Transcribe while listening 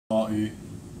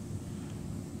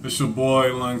It's your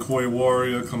boy Lankoi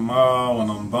Warrior Kamal, and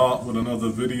I'm back with another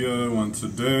video. And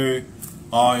today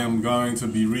I am going to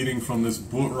be reading from this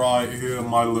book right here,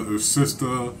 My Little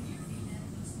Sister.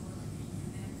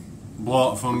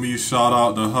 Bought for me, shout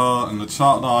out to her. And the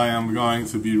chapter I am going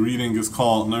to be reading is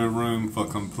called No Room for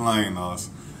Complainers.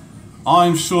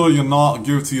 I'm sure you're not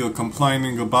guilty of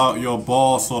complaining about your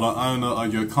boss or the owner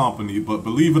of your company, but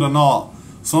believe it or not,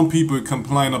 some people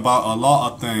complain about a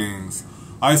lot of things.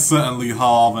 I certainly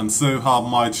have, and so have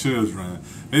my children.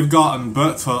 They've gotten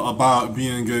better about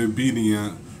being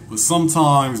obedient, but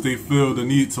sometimes they feel the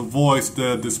need to voice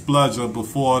their displeasure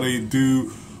before they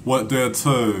do what they're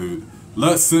told.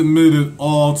 Let's admit it,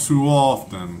 all too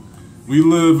often, we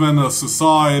live in a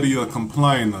society of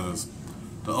complainers.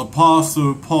 The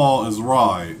Apostle Paul is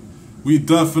right. We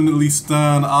definitely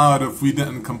stand out if we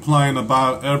didn't complain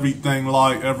about everything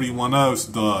like everyone else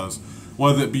does,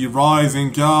 whether it be rising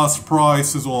gas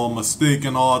prices or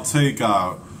mistaking our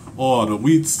takeout order.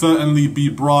 We'd certainly be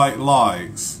bright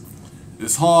lights.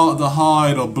 It's hard to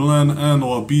hide or blend in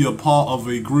or be a part of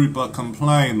a group of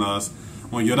complainers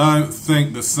when you don't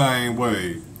think the same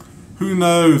way. Who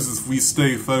knows, if we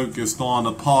stay focused on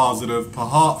the positive,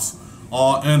 perhaps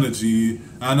our energy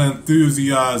and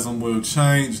enthusiasm will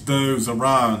change those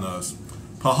around us.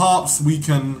 Perhaps we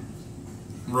can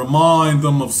remind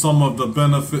them of some of the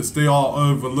benefits they are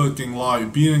overlooking,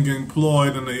 like being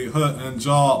employed in a hurting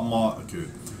job market,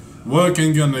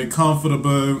 working in a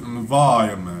comfortable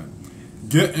environment,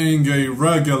 getting a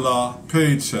regular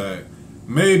paycheck.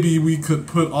 Maybe we could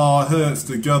put our heads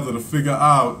together to figure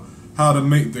out how to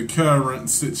make the current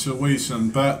situation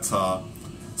better.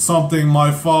 Something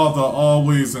my father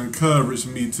always encouraged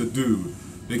me to do.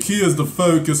 The key is to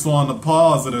focus on the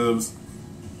positives,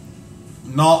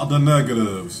 not the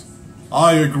negatives.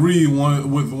 I agree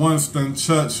with Winston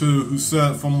Churchill, who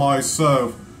said, for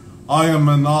myself, I am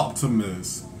an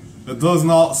optimist. It does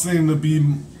not seem to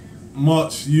be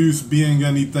much use being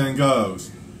anything else.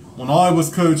 When I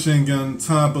was coaching in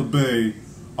Tampa Bay,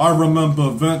 I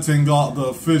remember venting at the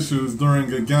officials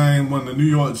during a game when the New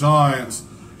York Giants,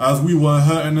 as we were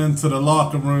heading into the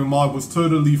locker room, I was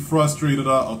totally frustrated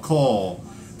at a call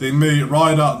they made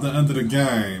right at the end of the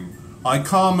game. I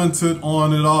commented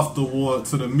on it afterward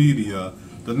to the media.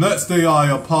 The next day I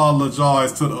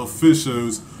apologized to the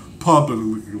officials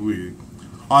publicly.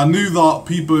 I knew that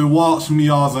people watched me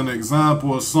as an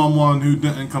example of someone who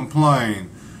didn't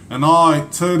complain, and I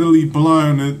totally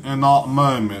blown it in that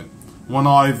moment when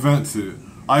I vented.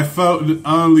 I felt it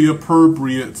only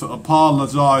appropriate to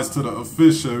apologize to the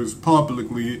officials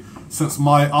publicly since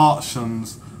my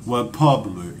actions were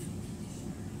public.